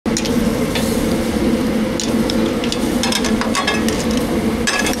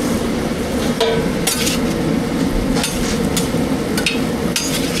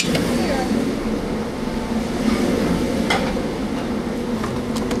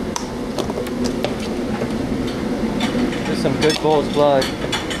good bull's blood.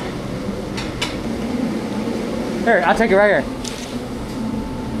 Here, I'll take it right here.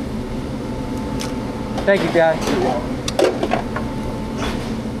 Thank you, guys.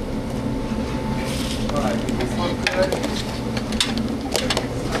 Alright, this one good.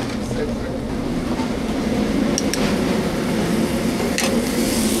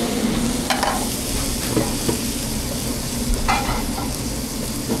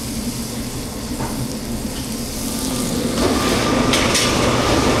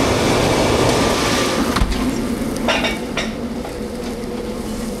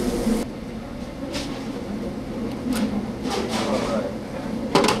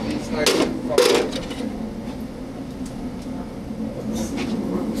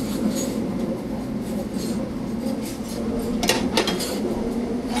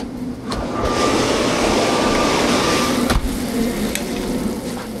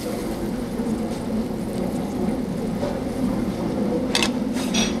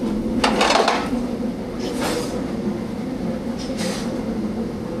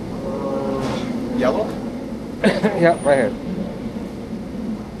 Yellow? Yep, right here.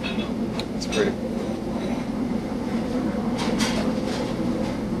 It's pretty.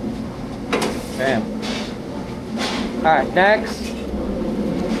 Bam. Alright, next.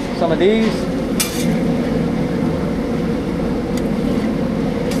 Some of these.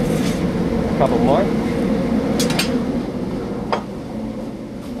 A couple more.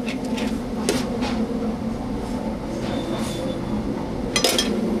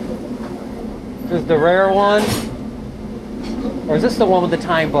 This is the rare one. Or is this the one with the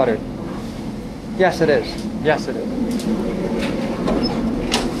thyme butter? Yes, it is. Yes, it is.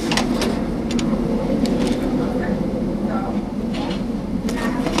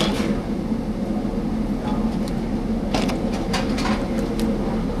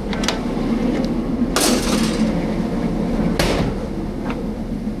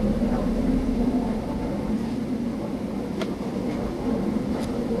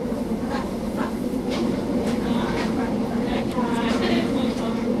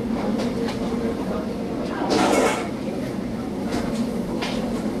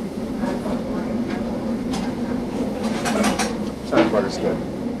 Thyme butter's good.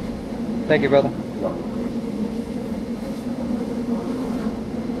 Thank you, brother.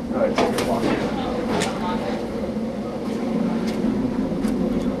 Alright, take your walk.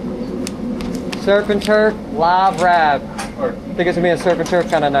 Surf and turf, live rab. Alright. I think it's gonna be a surf and turf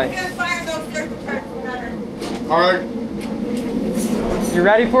kind of night. Alright. You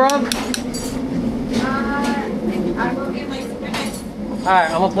ready for them? I will get my spinach.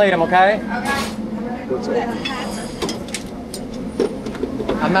 Alright, I'm gonna plate them, okay? Okay.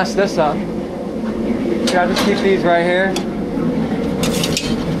 I messed this up. Should I just keep these right here?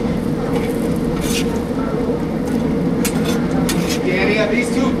 Danny, are these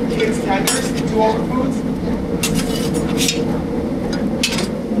two kids tenders? Two older foods?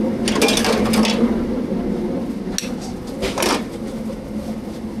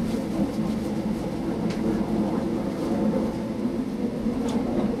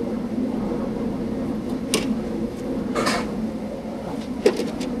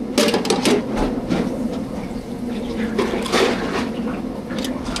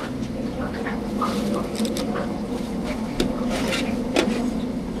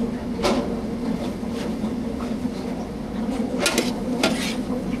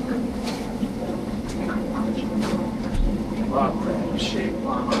 Shape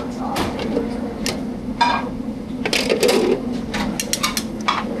on top.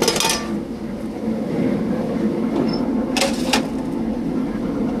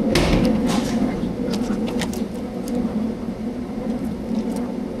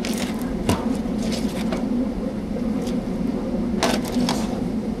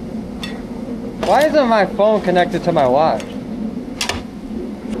 Why isn't my phone connected to my watch?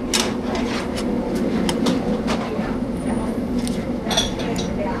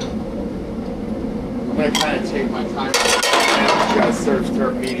 I'm gonna kind of take my time. You gotta surf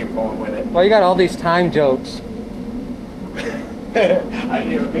turf medium going with it. Well, you got all these time jokes. I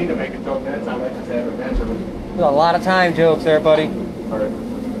didn't even mean to make a joke that time. I just had a measurement. There's a lot of time jokes there, buddy. Alright.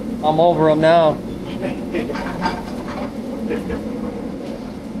 I'm over them now.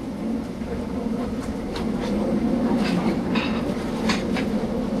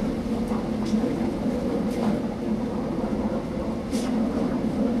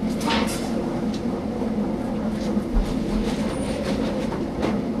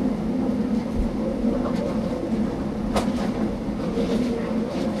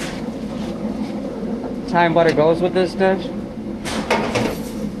 Thyme butter goes with this dish.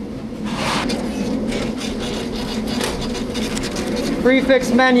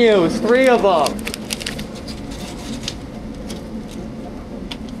 Prefix menus, 3 of them.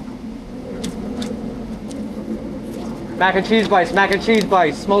 Mac and cheese bites, mac and cheese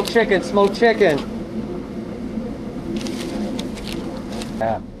bites, smoked chicken, smoked chicken.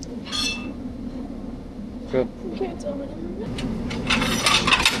 Yeah. Good.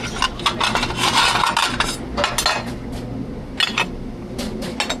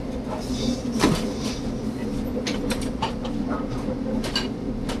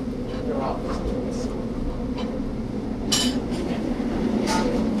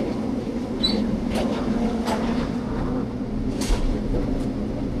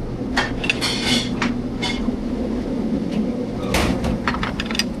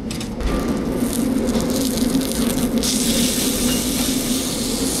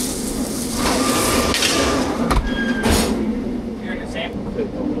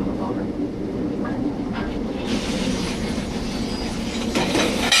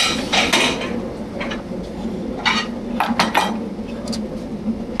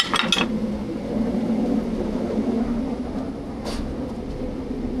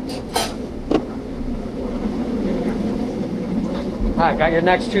 All right, got your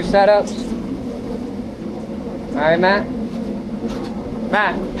next 2 setups. All right, Matt?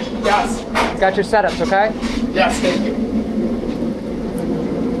 Matt? Yes. Got your setups, okay? Yes, thank you.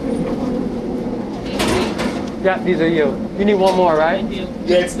 Yeah, these are you. You need one more, right? Yeah,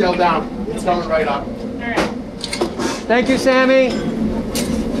 it's still down. It's coming right up. Thank you, Sammy.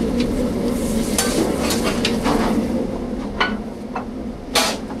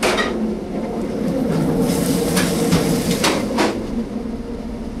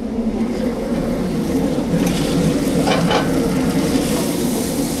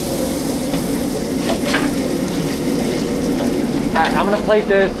 All right, I'm gonna plate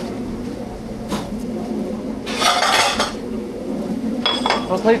this.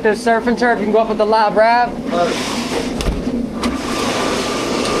 I'll plate this surf and turf. You can go up with the lab wrap.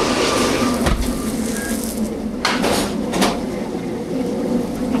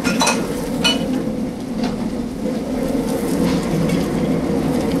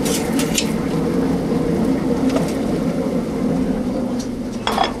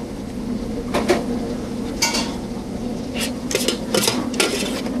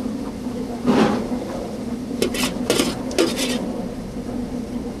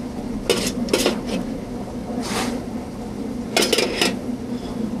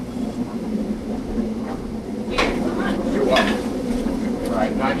 You're welcome. All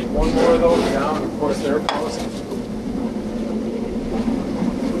right, now I need one more of those down. Of course, they're close.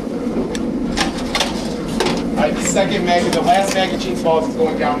 All right, the last mac and cheese balls is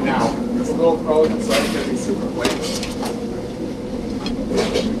going down now. It's a little frozen, so it's going to be super quick.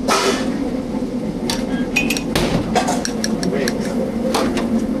 Wings.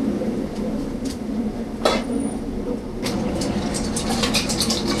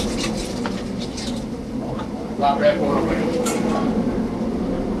 Lot red one away.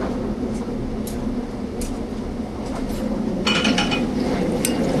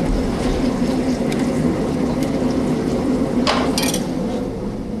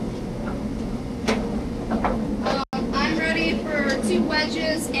 I'm ready for 2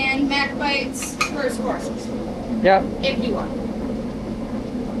 wedges and mac bites first courses, Yep. if you want.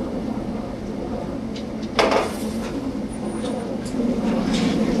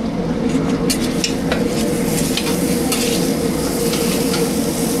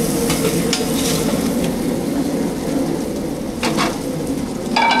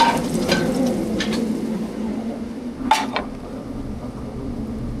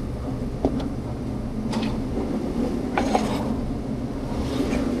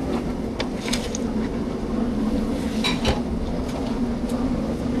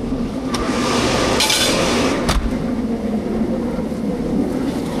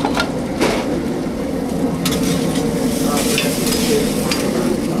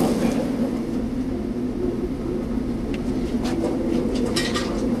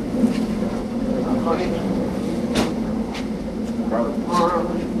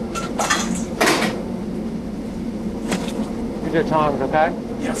 Use your tongs, okay?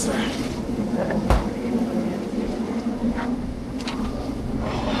 Yes, sir.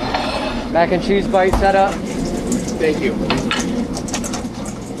 Mac and cheese bite setup. Thank you.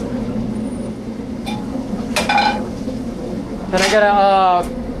 Can I get a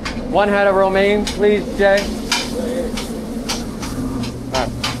 1 head of romaine, please, Jay?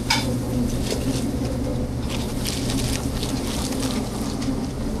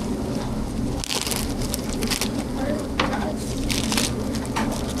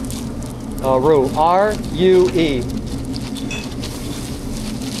 All right. Rue. R-U-E.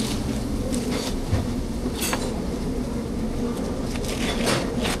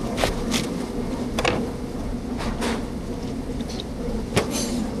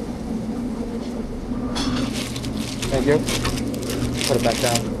 Thank you. Put it back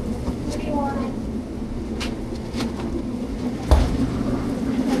down.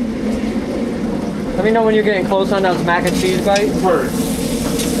 Let me know when you're getting close on those mac and cheese bites. Word.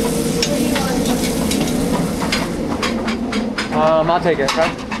 I'll take it, okay?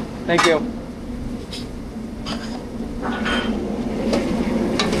 Thank you.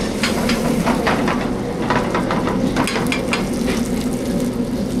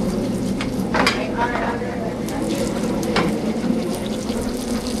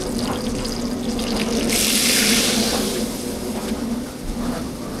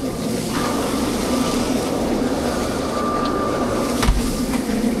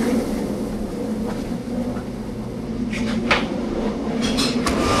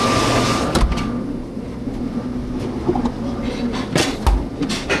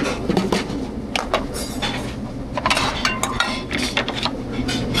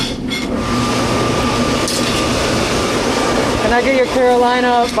 Can I get your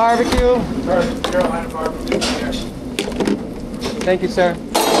Carolina barbecue? Sure, Carolina barbecue. Yeah. Thank you, sir.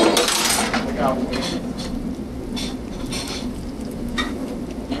 Look out.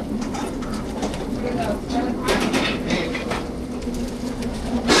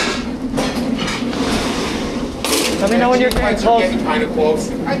 Let me know when you're getting Bites are close. getting kind of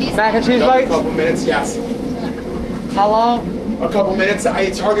close. Are these Mac and cheese Another bites? couple minutes, yes. How long? A couple minutes.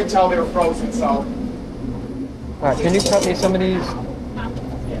 It's hard to tell they're frozen, so. All right, can you cut me some of these? Can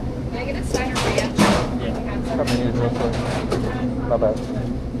I get a Steiner ranch? Cut me these real quick. My bad.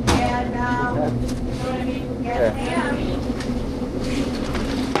 Yeah.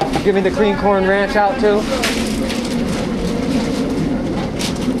 Give me the cream corn ranch out too.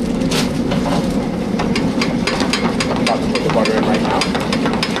 About to put the butter in right now.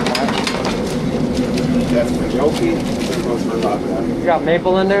 That's the gnocchi. Goes for about that. You got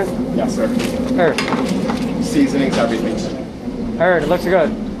maple in there? Yes, sir. Heard. Seasonings, everything. Heard. It looks good.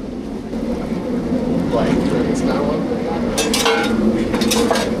 Like, it's not one.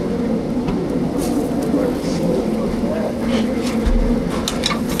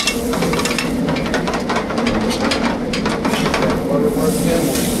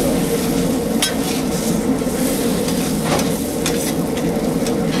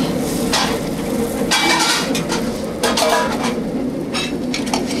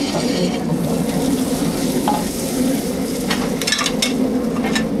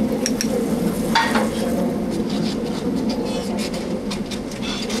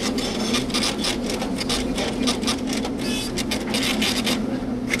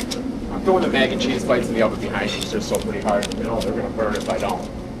 Throwing the mac and cheese bites in the oven behind you. They're so pretty hard. You know, they're gonna burn if I don't.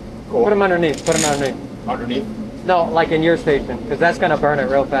 Cool. Put them underneath. Put them underneath. Underneath? No, like in your station, because that's gonna burn it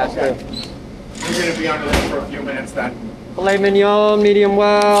real fast Okay. too. You're gonna be under this for a few minutes then. Filet mignon, medium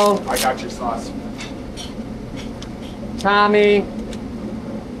well. I got your sauce. Tommy.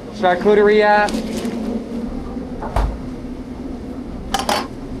 Charcuterie at.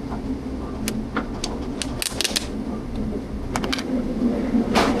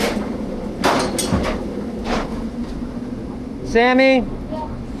 Sammy,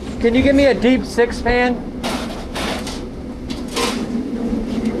 can you give me a deep 6-pan?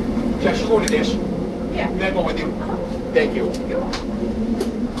 Jess, you go to dish. Yeah. Can I go with you? Thank you.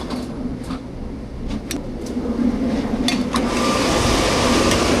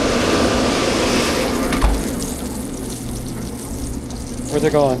 Where's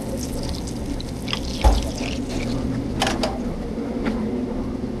it going?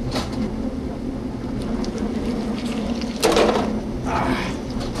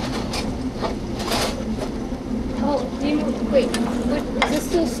 Oh, wait, what, is this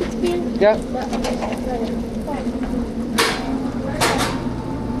still 6 p.m.? Yep.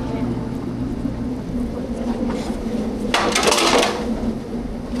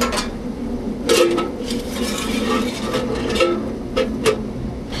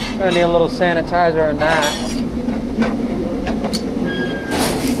 Gonna need a little sanitizer in that.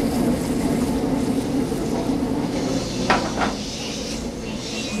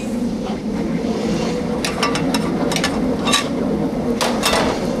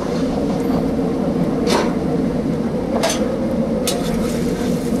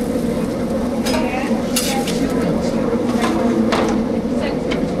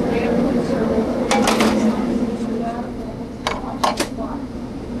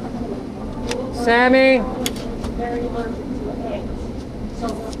 Sammy?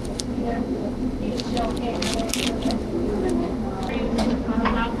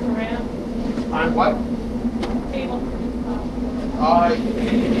 On what?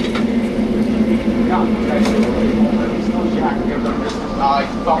 Yeah, okay.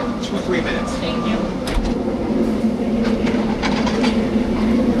 About 2-3 minutes. Thank you.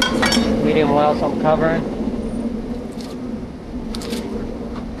 medium well, so I'm covering.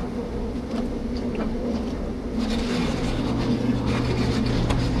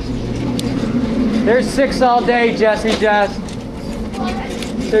 There's 6 all day, Jess.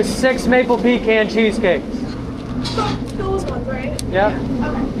 There's 6 maple pecan cheesecakes. Those ones, right? Yep.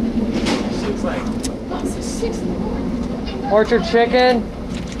 Okay. Seems like That's the 6th. Orchard chicken.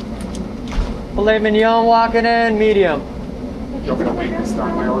 Filet mignon walking in, medium. you're gonna wait to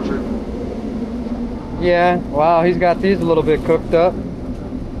start my orchard. Yeah, wow, he's got these a little bit cooked up.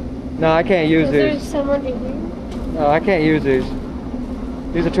 No, I can't use Is there these. someone in here? No, I can't use these.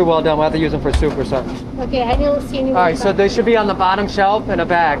 These are too well done. We'll have to use them for soup or something. Okay, I don't see anyone. All right, so they should be on the bottom shelf in a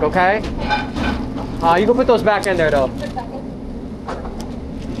bag, okay? You can put those back in there, though.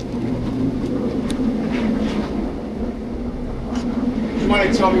 You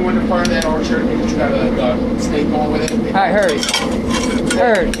wanna tell me when to fire that orchard? You just got a snake going with it? All right, hurry.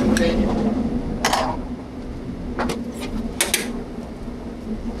 Hurry. Thank you.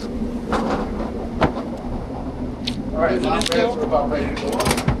 All right, last grabs are about ready to go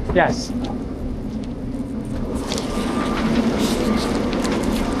on. Yes.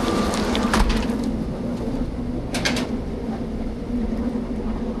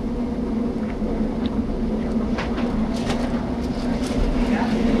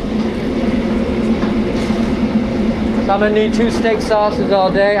 So I'm gonna need 2 steak sauces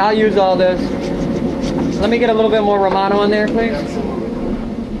all day. I'll use all this. Let me get a little bit more Romano in there, please.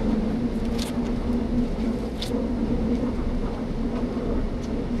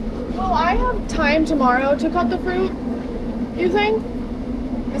 Will I have time tomorrow to cut the fruit, you think?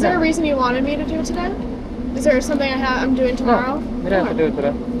 Is there a reason you wanted me to do it today? Is there something I'm doing tomorrow? No, you don't have to do it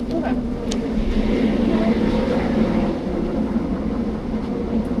today. Okay.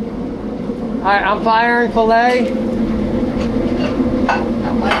 All right, I'm firing filet.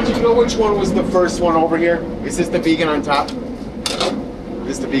 Mike, do you know which one was the first one over here? Is this the vegan on top? Is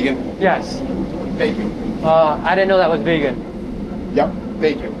this the vegan? Yes. Thank you. I didn't know that was vegan. Yep,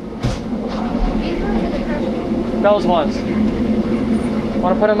 thank you. Those ones.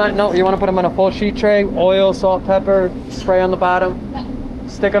 Want to put them on? No, you want to put them on a full sheet tray. Oil, salt, pepper, spray on the bottom.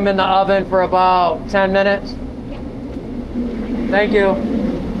 Stick them in the oven for about 10 minutes. Thank you.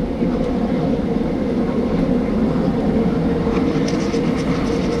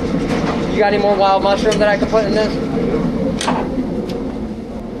 You got any more wild mushroom that I can put in this?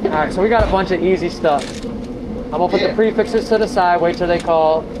 All right, so we got a bunch of easy stuff. I'm gonna put the prefixes to the side, wait till they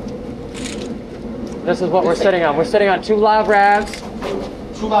call. This is what we're sitting on. We're sitting on 2 live rabs.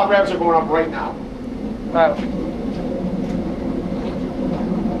 2 live wraps are going up right now. All right.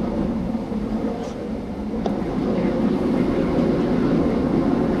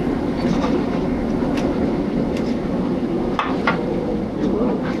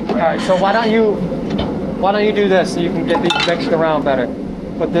 All right, so why don't you do this so you can get these mixed around better?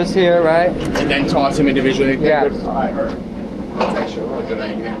 Put this here, right? And then toss them individually. Yeah. I heard. That's actually a really good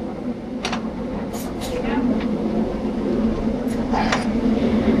idea.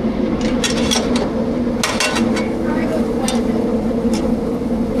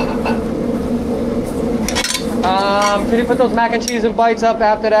 Can you put those mac and cheese and bites up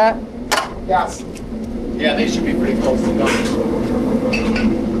after that? Yes. Yeah, they should be pretty close to done.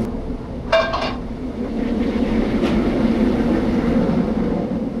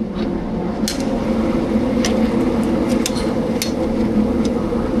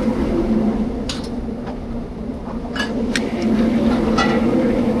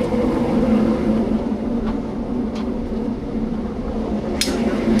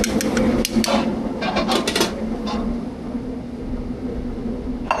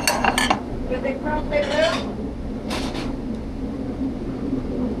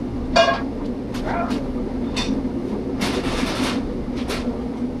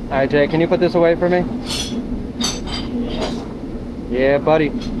 All right, Jay, can you put this away for me? Yeah, buddy.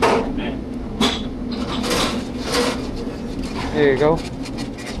 There you go.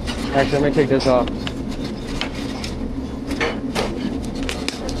 Actually, let me take this off.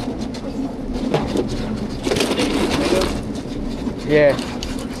 Yeah.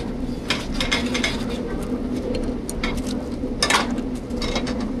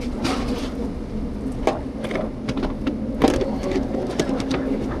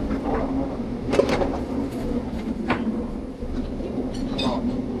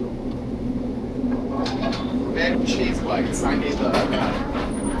 Mac and cheese bites. I need the.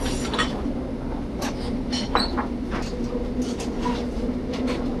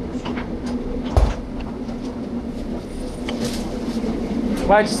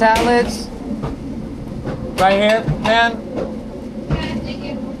 Wedge salads. Right here, ma'am. Yeah, thank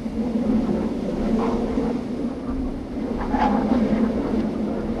you.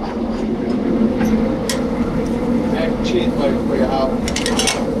 cheese plate for you out.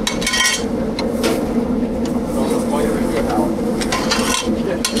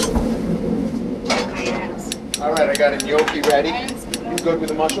 All right, I got a gnocchi ready. You good with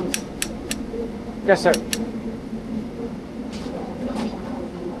the mushrooms? Yes, sir.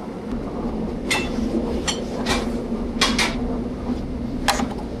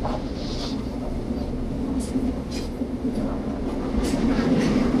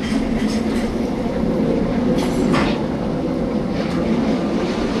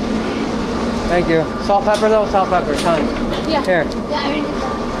 Thank you. Salt, pepper though? Salt, pepper, tons. Yeah. Here. Yeah, I mean,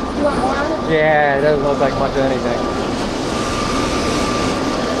 you want more on it? Yeah, it doesn't look like much of anything.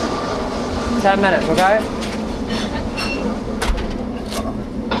 10 minutes, okay?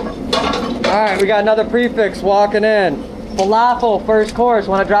 Alright, we got another prefix walking in. Falafel, first course.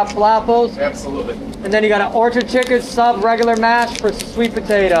 Want to drop falafels? Absolutely. And then you got an orchard chicken sub regular mash for sweet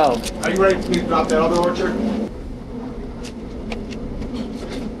potato. Are you ready to please drop that other orchard?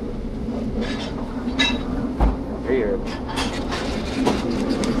 Here.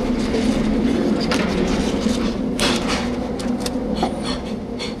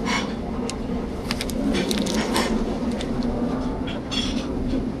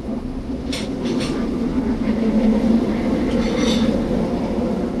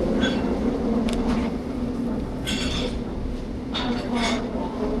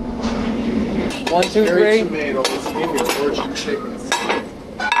 One, two, Cherry three. tomatoes in your orchard chickens.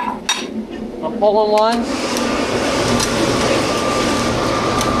 I'm pulling one.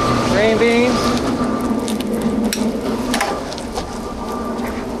 Green beans.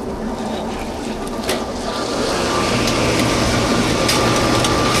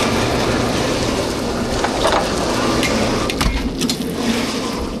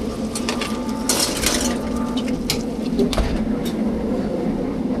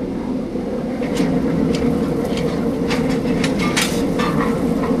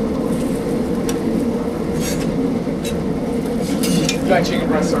 You got chicken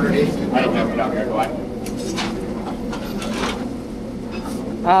breast underneath? I don't have it down here, do I?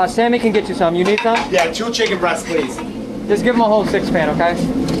 Sammy can get you some. You need some? Yeah, 2 chicken breasts, please. Just give him a whole 6-pan, okay?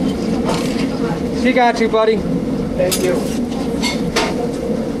 She got you, buddy. Thank you.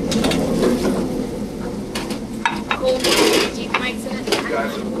 Deep mics in it. You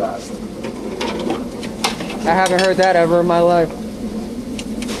guys are the best. I haven't heard that ever in my life.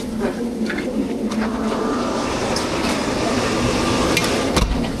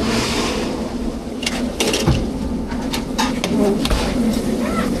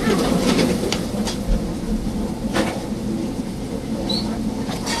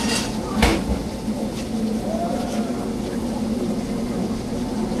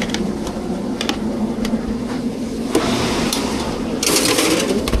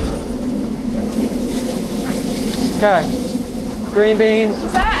 Okay. Green beans.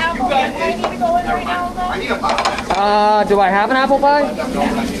 Is that apple pie I need to go in right now, though? I need a bottle. Do I have an apple pie? No,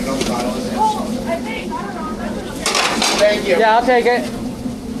 I need another bottle. Oh, I think. I don't know. Thank you. Yeah, I'll take it.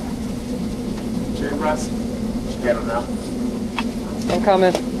 Chicken breast. Get them now. I'm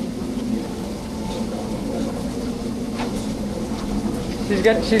coming.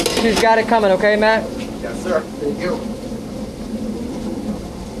 She's got it coming, okay, Matt? Yes, sir. Thank you.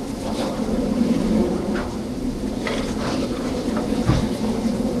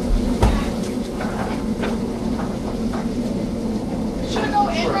 Should I go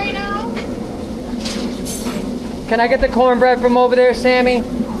in right now? Can I get the cornbread from over there, Sammy?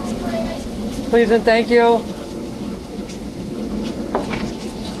 Please and thank you.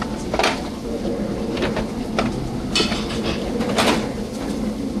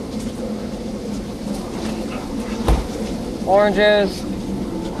 Oranges.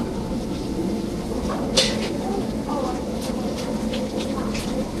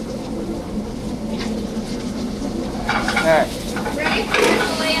 All right. Ready?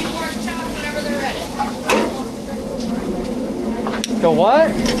 Lay in pork chops whenever they're ready. The what?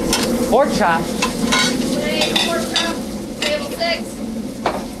 Pork chop. Lay in pork chops, table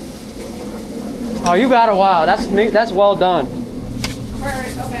 6. Oh, you got a wow. That's me. That's well done.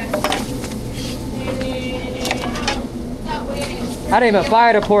 Perfect, okay. That way. I didn't even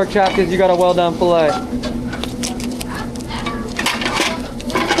fire the pork chop because you got a well done fillet.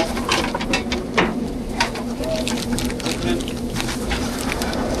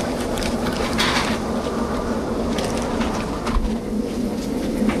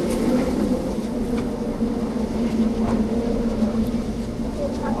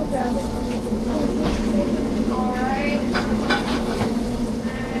 Alright.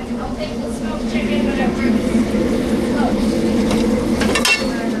 I'll take the smoked chicken, whatever. Oh.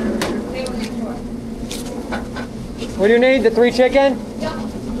 Table 4. What do you need? The 3 chicken? Yeah.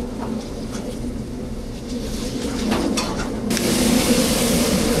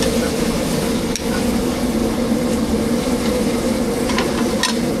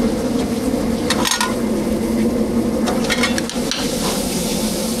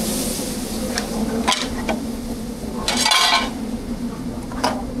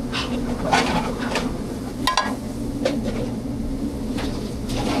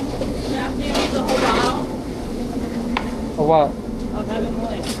 Or what?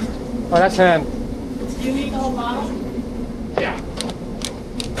 Oh, that's him. Do you need the whole bottle? Yeah.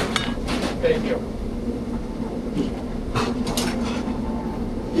 Thank you.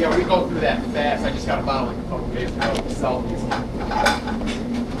 Yeah, we go through that fast. I just got a bottle of Coke. Okay, I'll sell these.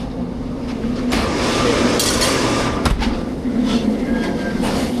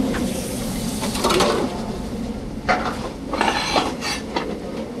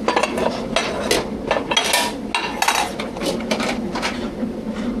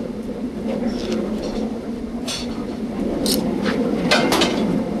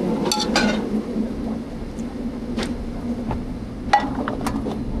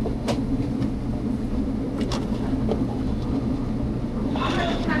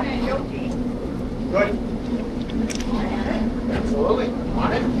 Good. Absolutely.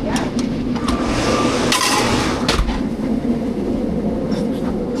 On it?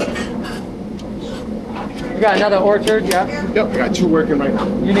 You got another orchard, yeah? Yep, I got 2 working right now.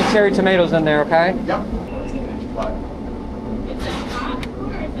 You need cherry tomatoes in there, okay? Yep.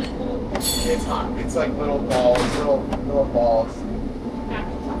 It's hot. It's like little balls, little balls.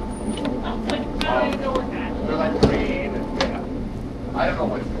 They're like green. Yeah. I don't know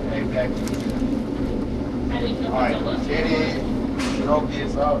what exactly. All right, Jenny, Shinoki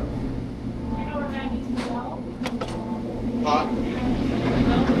is up.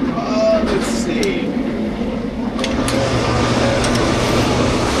 Let's see.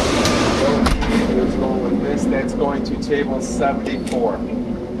 Let's go with this. That's going to table 74.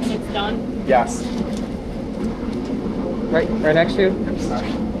 It's done. Yes. Right next to you? I'm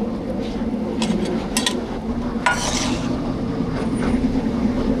sorry.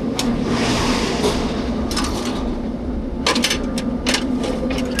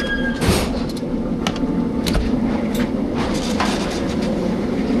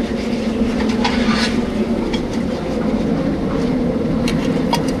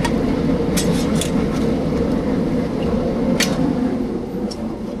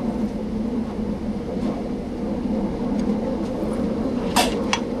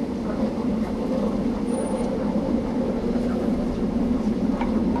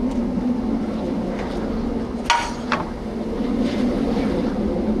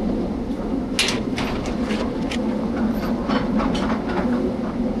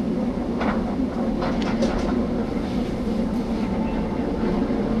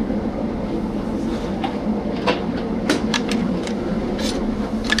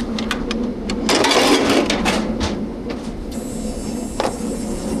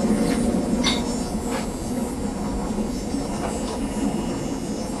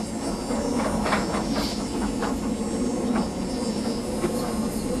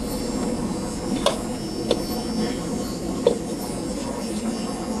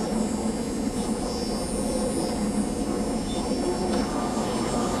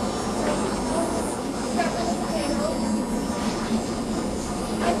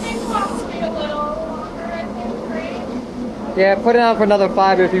 Yeah, put it on for another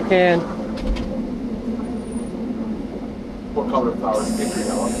 5 if you can. What color flowers? Pink or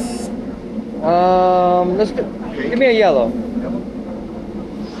yellow? Let's give me a yellow. Yellow.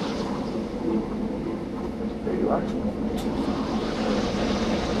 There you are.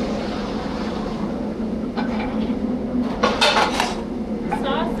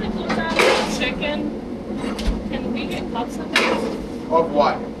 Sauce that goes on the chicken. Can we get cups of this? Of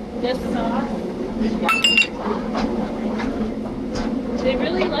what? This sauce. They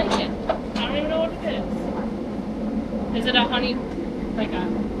really like it. I don't even know what it is. Is it a honey, like a...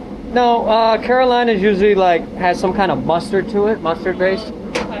 No, Carolina's usually like has some kind of mustard to it, mustard based.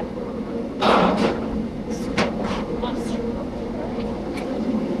 Okay. Mustard.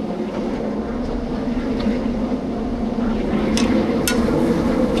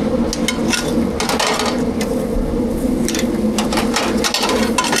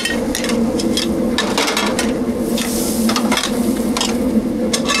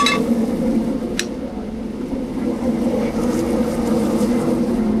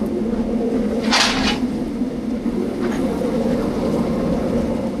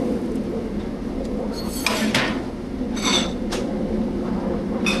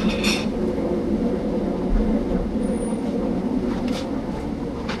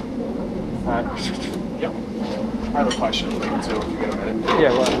 Alright. Yep. I have a question for you too, if you get a minute.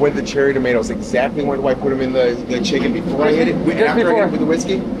 Yeah, what? With the cherry tomatoes, exactly when do I put them in the chicken before I hit it? Just After I hit before. it with the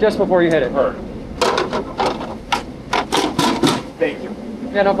whiskey? Just before you hit it. Perfect. Thank you.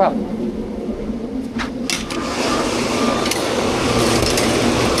 Yeah, no problem.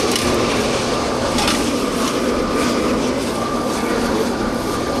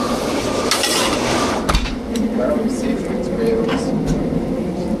 Seasoning tomatoes.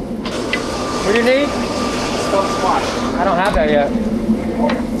 What do you need? Stuffed squash. I don't have that yet.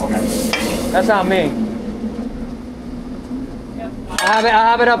 Okay. That's not me. I'll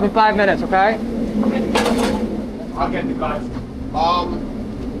have it up in 5 minutes, okay? I'll get the guys.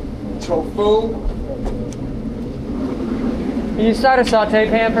 Tofu. Can you start a saute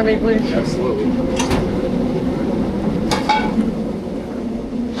pan for me, please? Absolutely.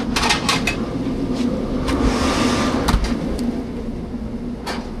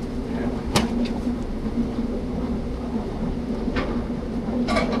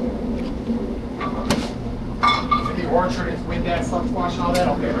 The orchard is with that stuffed squash and all that?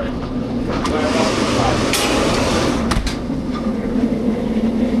 Okay, right.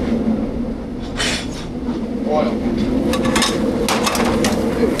 Oil.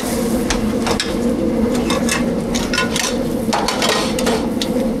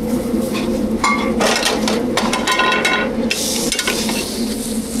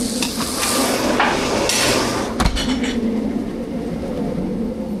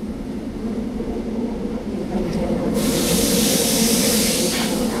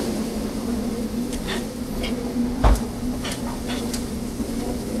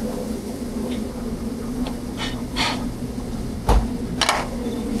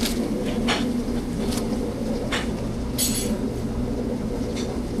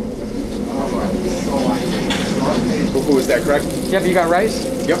 Tofu, is that correct? Yep, you got rice?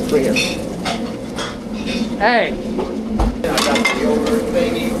 Yep, right here. Hey, I got the yogurt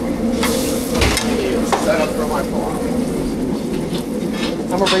thingy. Set up for my farm.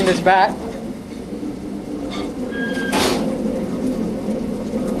 I'm gonna bring this back.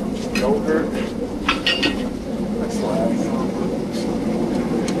 Yogurt. Excellent.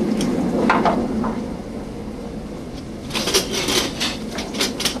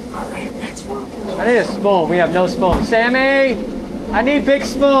 Alright, next one. I need a spoon. We have no spoons. Sammy, I need big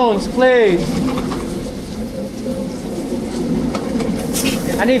spoons, please.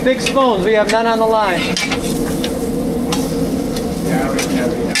 I need big spoons. We have none on the line. Yeah, we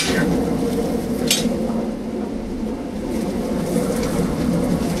have here.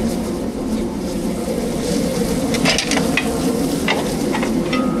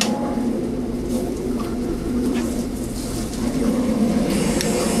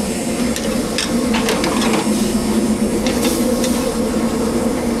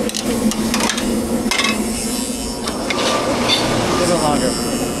 A little longer.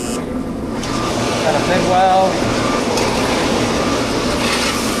 Got a midwell.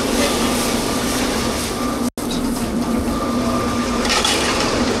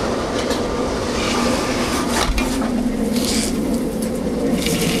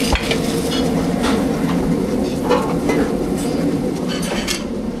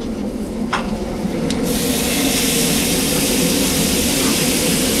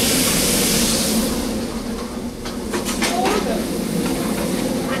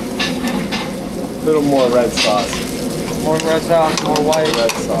 A little more red sauce. More red sauce, more white.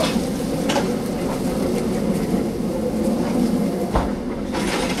 Red sauce.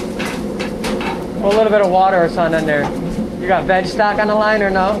 Put a little bit of water or something in there. You got veg stock on the line or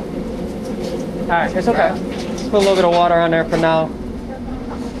no? Alright, it's okay. Just put a little bit of water on there for now.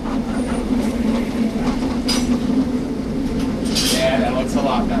 Yeah, that looks a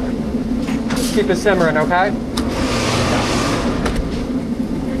lot better. Just keep it simmering, okay?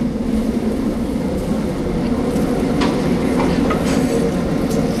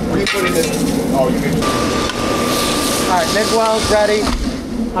 Where are you putting this? Oh, you can. Alright, midwell's ready.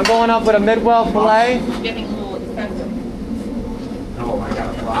 I'm going up with a midwell filet. Getting a little expensive. Oh, I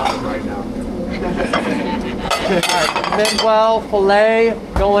got a problem right now. Alright, midwell filet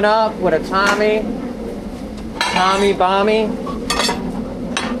going up with a Tommy Bommy.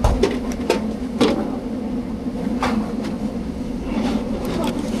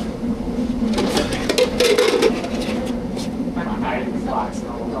 My hiding spots. No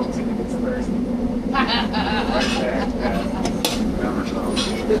one knows if it's thirsty. Right there. Yeah. Never know.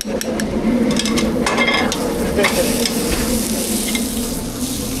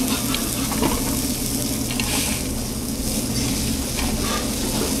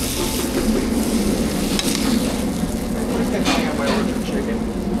 I am my orchard chicken.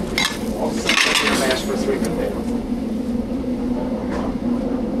 Also,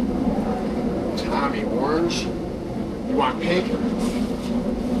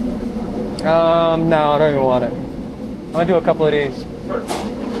 No, I don't even want it. I'm gonna do a couple of these.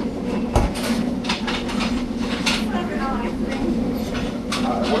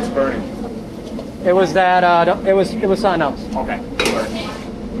 What's burning? It was that, it was something else. Okay.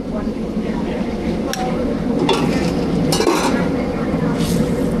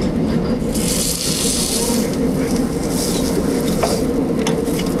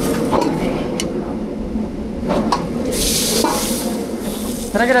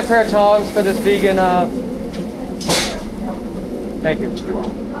 Can I get a pair of tongs for this vegan, thank you.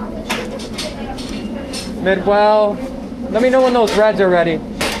 Midwell. Let me know when those reds are ready.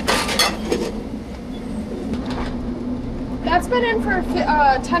 That's been in for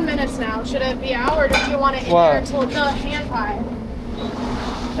 10 minutes now. Should it be out, or do you want it in What? there until the hand pie?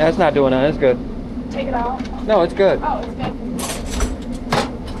 Yeah, it's not doing that, it's good. Take it out. No, it's good. Oh, it's good.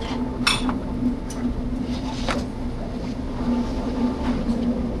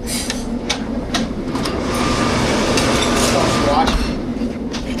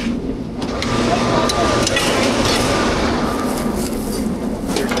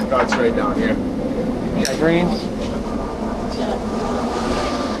 Here's the guts right down here. Yeah, greens.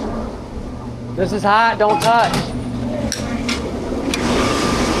 This is hot, don't touch.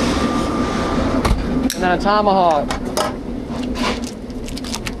 And then a tomahawk.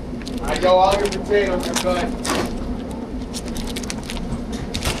 I go all your potatoes are good.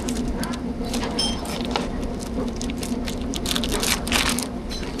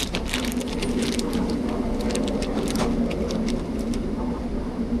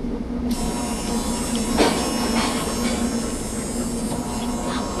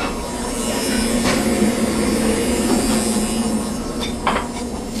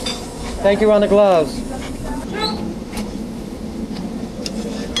 Thank you on the gloves.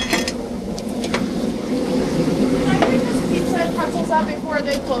 Pizza and pretzels out before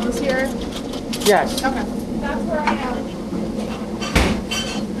they close here. Yes. Okay. That's where I am.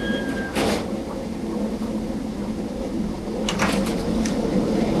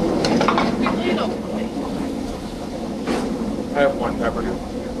 I have one pepper.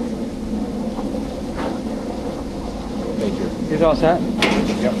 Thank you. These all set?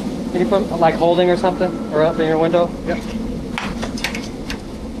 Yep. Can you put like holding or something? Or up in your window? Yep.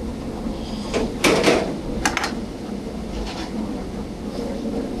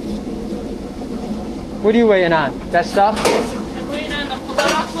 What are you waiting on? That stuff? I'm waiting on the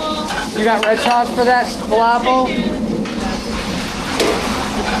falafel. You got red sauce for that falafel? Chicken. And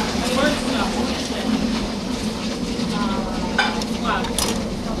more stuff. Wow.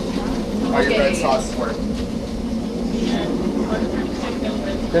 How your red sauce work?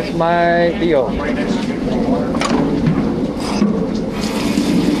 This might be old. Right next to you.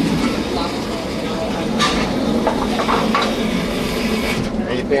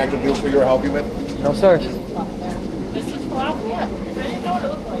 Anything I can do for you or help you with? No, sir. This is falafel? Yeah. I didn't know what it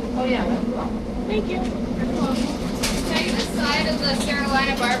looked like. Oh, yeah. Thank you. Can I get a side of the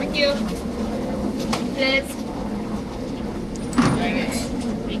Carolina barbecue? Please.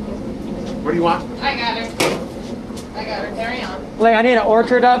 What do you want? I got her. Carry on. Lay, I need an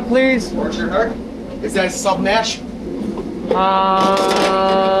orchard up, please. Orchard heart? Is that sub mash?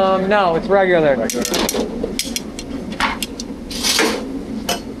 No, it's regular. And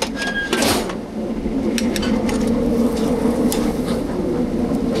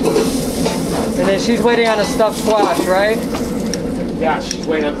then she's waiting on a stuffed squash, right? Yeah, she's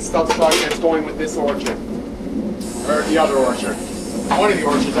waiting on the stuffed squash that's going with this orchard. Or the other orchard. One of the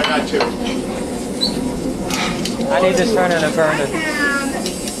orchards, I got two. I need this turning and burning.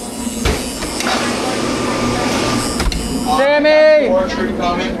 Sammy! Orchard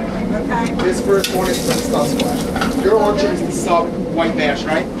coming. Okay. This first one is for the stuffed squash. Your orchard is the sub white mash,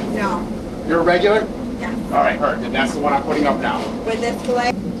 right? No. You're a regular? Yeah. All right, heard. Then that's the one I'm putting up now. With this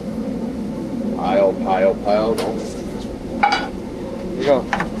flag. Pile. No. Here you go.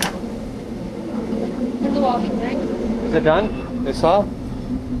 In the washing, right? Is it done? It's all?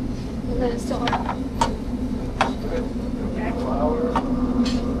 And then it's still on.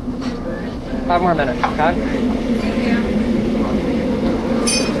 5 more minutes, okay?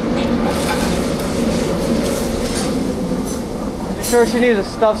 You sure she needs a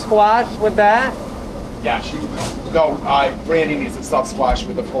stuffed squash with that? Yeah, Brandy needs a stuffed squash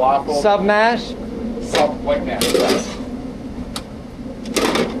with the falafel. Sub mash? Sub white mash, yes.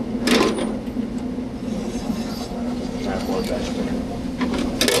 Add more vegetable.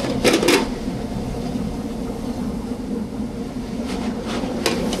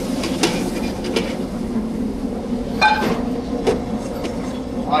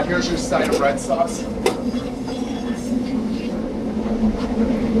 Here's your side of red sauce.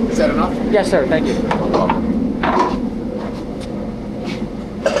 Is that enough? Yes, sir. Thank you.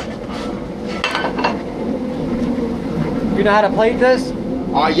 You know how to plate this?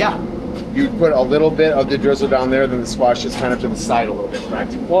 Yeah. You put a little bit of the drizzle down there, then the squash is kind of to the side a little bit,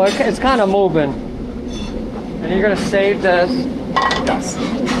 correct? Well, it's kind of moving. And you're gonna save this. Yes.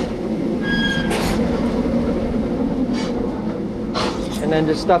 And then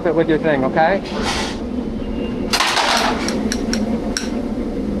just stuff it with your thing, okay?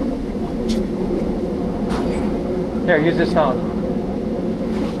 Here, use this tongue.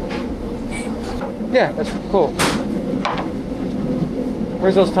 Yeah, that's cool.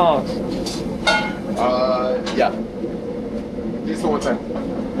 Where's those tongs? Yeah. These the ones I...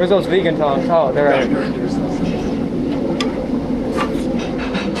 Where's those vegan tongs? Oh, they're right.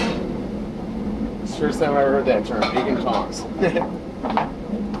 It's the first time I ever heard that term, vegan tongs.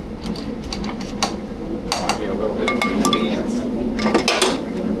 Need a little bit of convenience.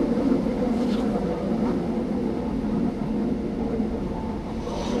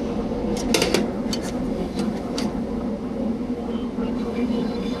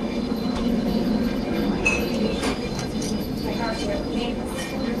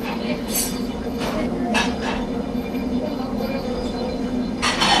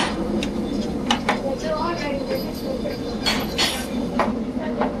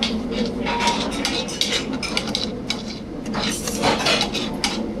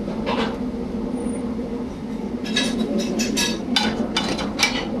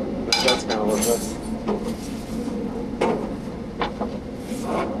 That's kind of what this.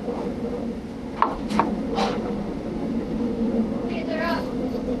 Okay, they're up.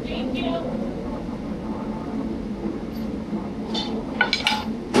 Thank you.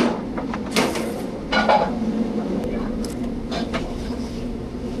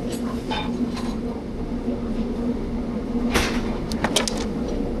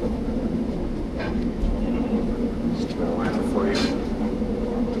 Just gonna line it for you.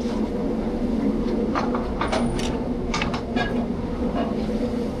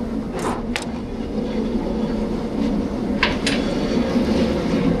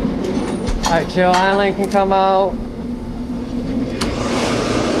 All right, Jill Island can come out.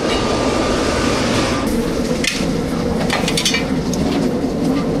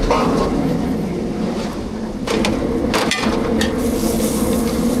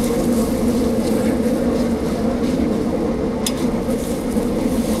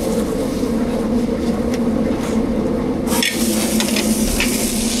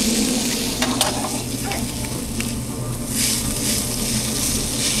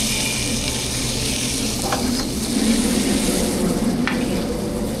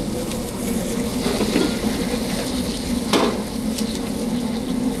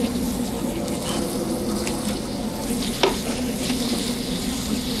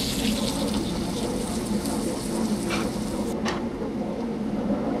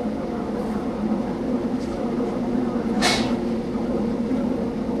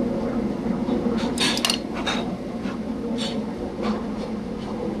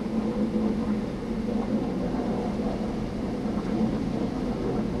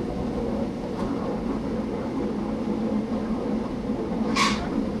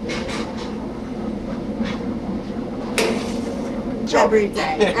 Every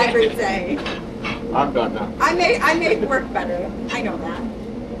day, every day. I'm done now. I make work better. I know that.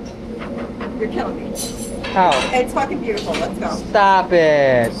 You're killing me. How? It's fucking beautiful. Let's go. Stop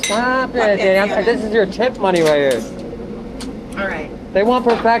it. Stop it. Okay, Danny. yeah. This is your tip money right here. All right. They want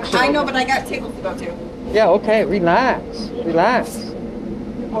perfection. I know, but I got tables to go to. Yeah, okay. Relax. Relax.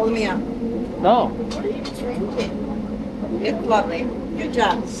 Hold me up. No. What are you drinking? It's lovely. Good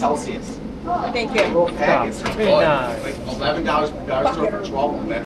job. Celsius. Thank you. Little packets. Stop. Very nice. Like $11 per dollar store for 12 of them.